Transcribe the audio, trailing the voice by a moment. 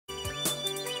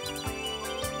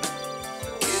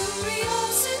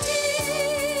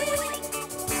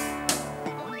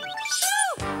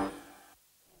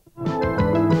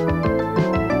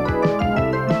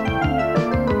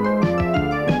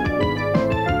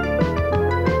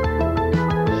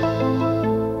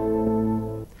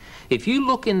If you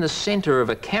look in the center of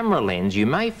a camera lens, you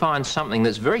may find something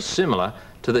that's very similar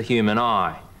to the human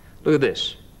eye. Look at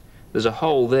this. There's a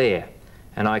hole there,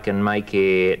 and I can make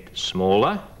it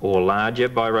smaller or larger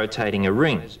by rotating a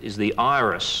ring. Is the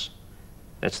iris.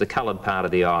 That's the colored part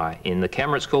of the eye. In the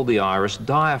camera it's called the iris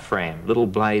diaphragm, little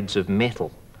blades of metal.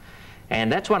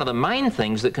 And that's one of the main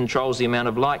things that controls the amount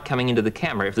of light coming into the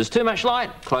camera. If there's too much light,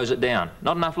 close it down.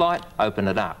 Not enough light, open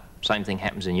it up. Same thing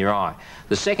happens in your eye.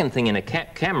 The second thing in a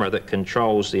camera that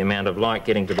controls the amount of light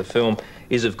getting to the film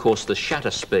is, of course, the shutter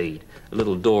speed, a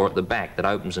little door at the back that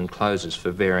opens and closes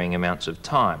for varying amounts of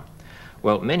time.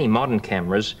 Well, many modern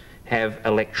cameras have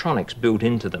electronics built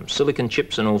into them, silicon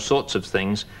chips and all sorts of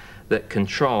things that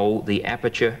control the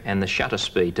aperture and the shutter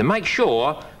speed to make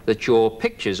sure that your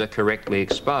pictures are correctly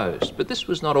exposed. But this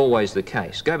was not always the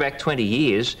case. Go back 20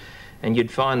 years and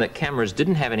you'd find that cameras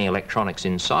didn't have any electronics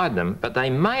inside them, but they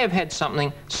may have had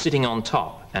something sitting on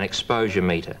top, an exposure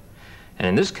meter. And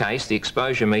in this case, the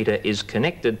exposure meter is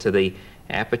connected to the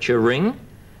aperture ring,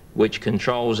 which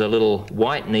controls a little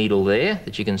white needle there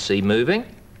that you can see moving,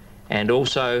 and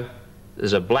also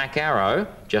there's a black arrow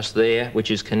just there which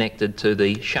is connected to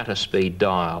the shutter speed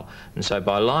dial. And so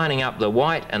by lining up the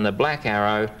white and the black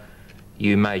arrow,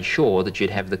 you made sure that you'd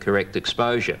have the correct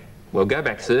exposure. Well, go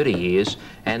back 30 years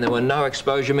and there were no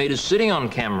exposure meters sitting on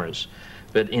cameras.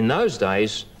 But in those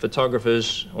days,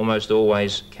 photographers almost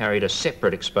always carried a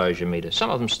separate exposure meter. Some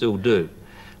of them still do.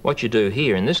 What you do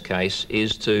here in this case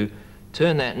is to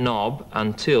turn that knob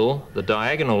until the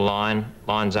diagonal line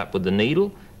lines up with the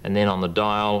needle, and then on the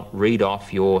dial read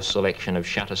off your selection of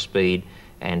shutter speed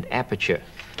and aperture.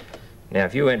 Now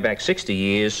if you went back 60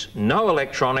 years, no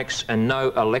electronics and no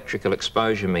electrical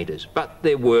exposure meters, but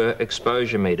there were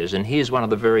exposure meters, and here's one of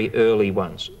the very early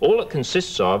ones. All it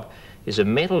consists of is a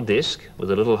metal disc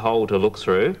with a little hole to look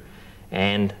through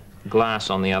and glass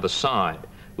on the other side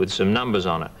with some numbers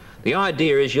on it. The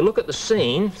idea is you look at the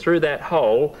scene through that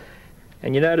hole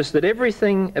and you notice that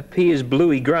everything appears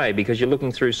bluey grey because you're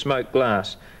looking through smoked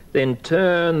glass. Then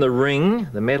turn the ring,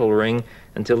 the metal ring,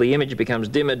 until the image becomes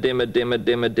dimmer, dimmer, dimmer,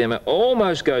 dimmer, dimmer,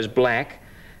 almost goes black.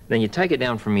 Then you take it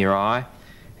down from your eye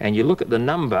and you look at the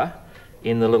number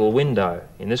in the little window.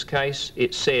 In this case,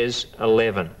 it says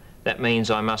 11. That means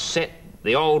I must set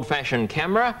the old-fashioned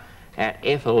camera at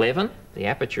f11. The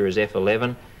aperture is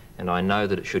f11, and I know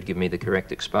that it should give me the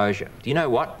correct exposure. Do you know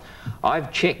what?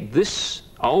 I've checked this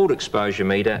old exposure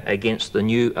meter against the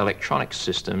new electronic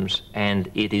systems, and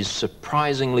it is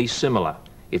surprisingly similar.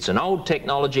 It's an old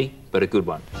technology, but a good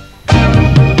one.